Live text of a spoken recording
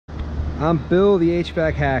I'm Bill, the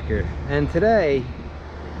HVAC hacker, and today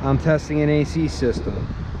I'm testing an AC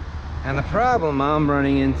system. And the problem I'm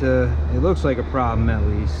running into, it looks like a problem at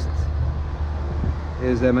least,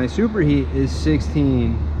 is that my superheat is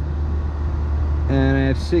 16 and I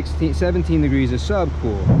have 17 degrees of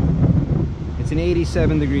subcool. It's an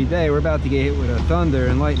 87 degree day. We're about to get hit with a thunder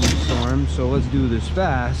and lightning storm, so let's do this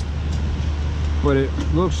fast. But it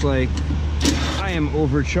looks like I am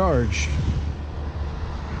overcharged.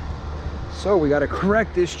 So we got to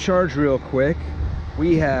correct this charge real quick.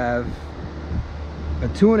 We have a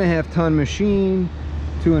 2.5 ton machine,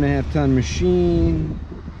 2.5 ton machine.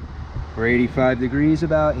 We're 85 degrees,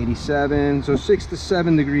 about 87, so 6 to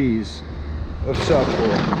 7 degrees of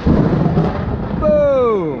subcool.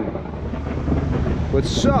 Boom! What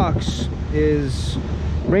sucks is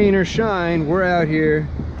rain or shine, we're out here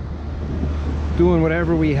doing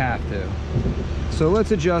whatever we have to. So let's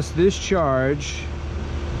adjust this charge.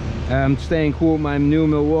 I'm staying cool with my new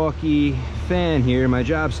Milwaukee fan here, my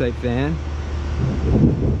job site fan.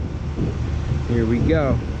 Here we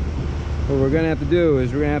go. What we're gonna have to do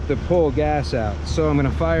is we're gonna have to pull gas out. So I'm gonna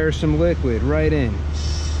fire some liquid right in.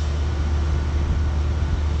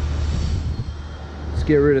 Let's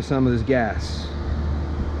get rid of some of this gas.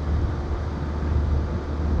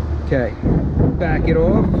 Okay, back it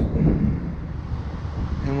off.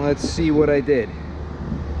 And let's see what I did.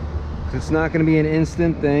 It's not going to be an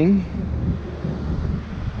instant thing,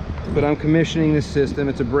 but I'm commissioning this system.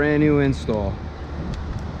 It's a brand new install,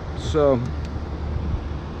 so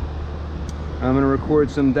I'm going to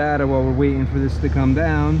record some data while we're waiting for this to come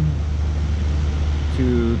down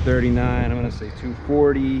to 39. I'm going to say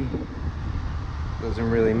 240.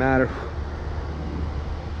 Doesn't really matter.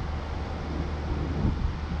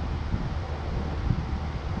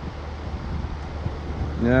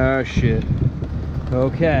 Oh shit.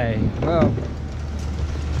 Okay, well,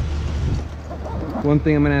 one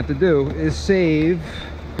thing I'm gonna have to do is save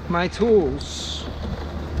my tools.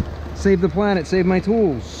 Save the planet, save my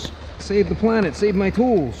tools. Save the planet, save my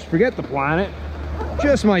tools. Forget the planet,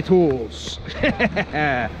 just my tools.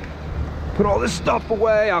 Put all this stuff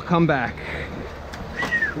away, I'll come back.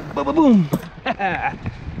 Boom.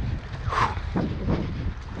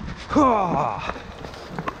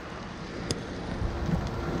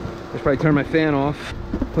 I should probably turn my fan off.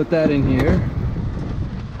 Put that in here.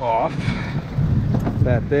 Off.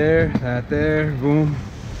 That there, boom.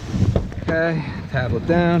 Okay, tablet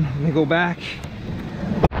down. Let me go back.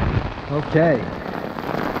 Okay.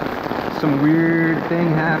 Some weird thing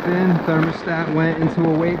happened. Thermostat went into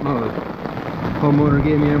await mode. Homeowner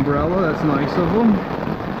gave me an umbrella. That's nice of them.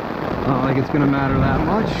 Not like it's gonna matter that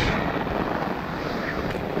much,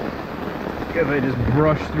 because I just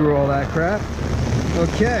brushed through all that crap.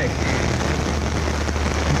 Okay,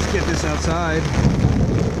 let's get this outside.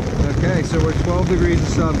 Okay, so we're 12 degrees of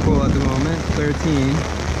subcool at the moment, 13.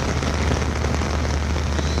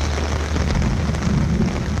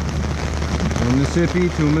 One Mississippi,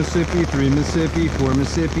 2 Mississippi, 3 Mississippi, 4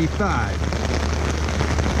 Mississippi, 5.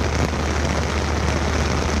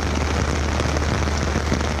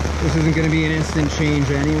 This isn't going to be an instant change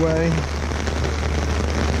anyway.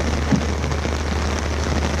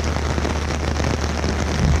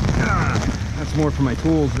 More for my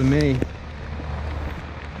tools than me.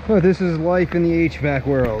 But this is life in the HVAC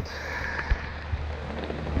world.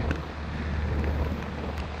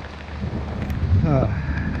 Let's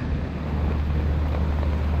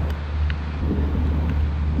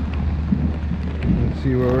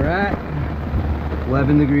see where we're at.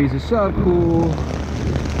 11 degrees of subcool.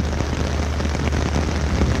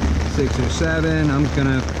 6 or 7. I'm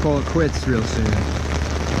gonna call it quits real soon,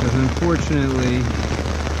 because unfortunately,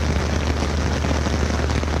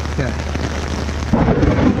 okay.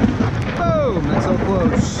 Boom! That's so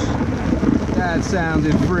close. That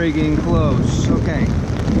sounded friggin' close. Okay.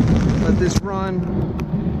 Let this run.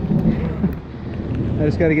 I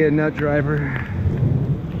just gotta get a nut driver.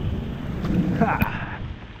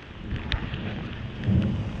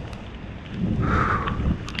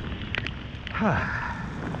 Ha!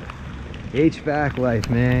 HVAC life,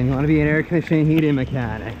 man. You wanna be an air conditioning heating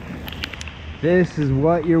mechanic. This is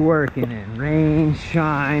what you're working in. Rain,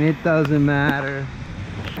 shine, it doesn't matter.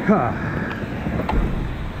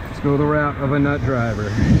 Let's go the route of a nut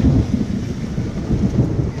driver.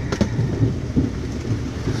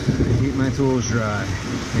 Keep my tools dry.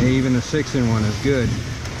 Hey, even the 6-in-1 is good.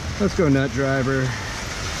 Let's go nut driver.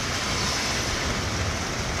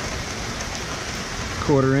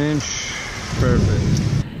 1/4 inch. Perfect.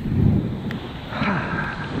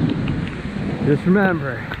 Just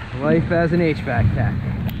remember, life as an HVAC tech.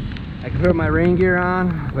 I can put my rain gear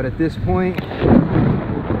on, but at this point,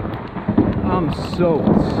 I'm soaked.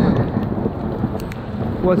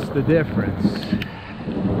 What's the difference?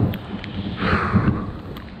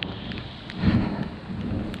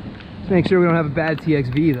 Let's make sure we don't have a bad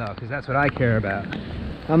TXV though, because that's what I care about.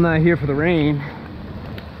 I'm not here for the rain.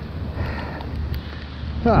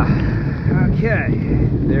 Okay,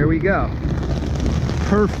 there we go.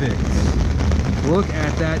 Perfect. Look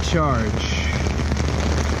at that charge.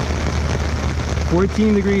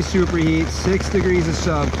 14 degrees superheat, 6 degrees of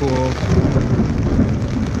subcool.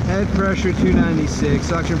 Head pressure 296,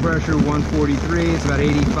 suction pressure 143. It's about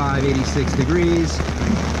 85, 86 degrees.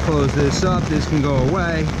 Close this up, this can go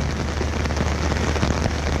away.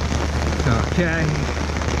 Okay.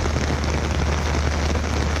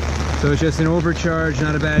 So it's just an overcharge,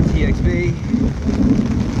 not a bad TXV.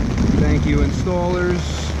 Thank you, installers.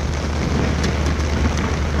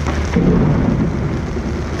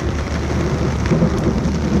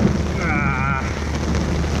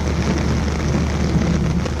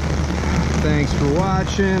 Thanks for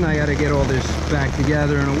watching. I gotta get all this back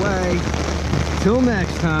together and away. Till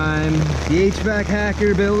next time, the HVAC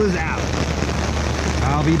Hacker Bill is out.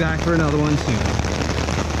 I'll be back for another one soon.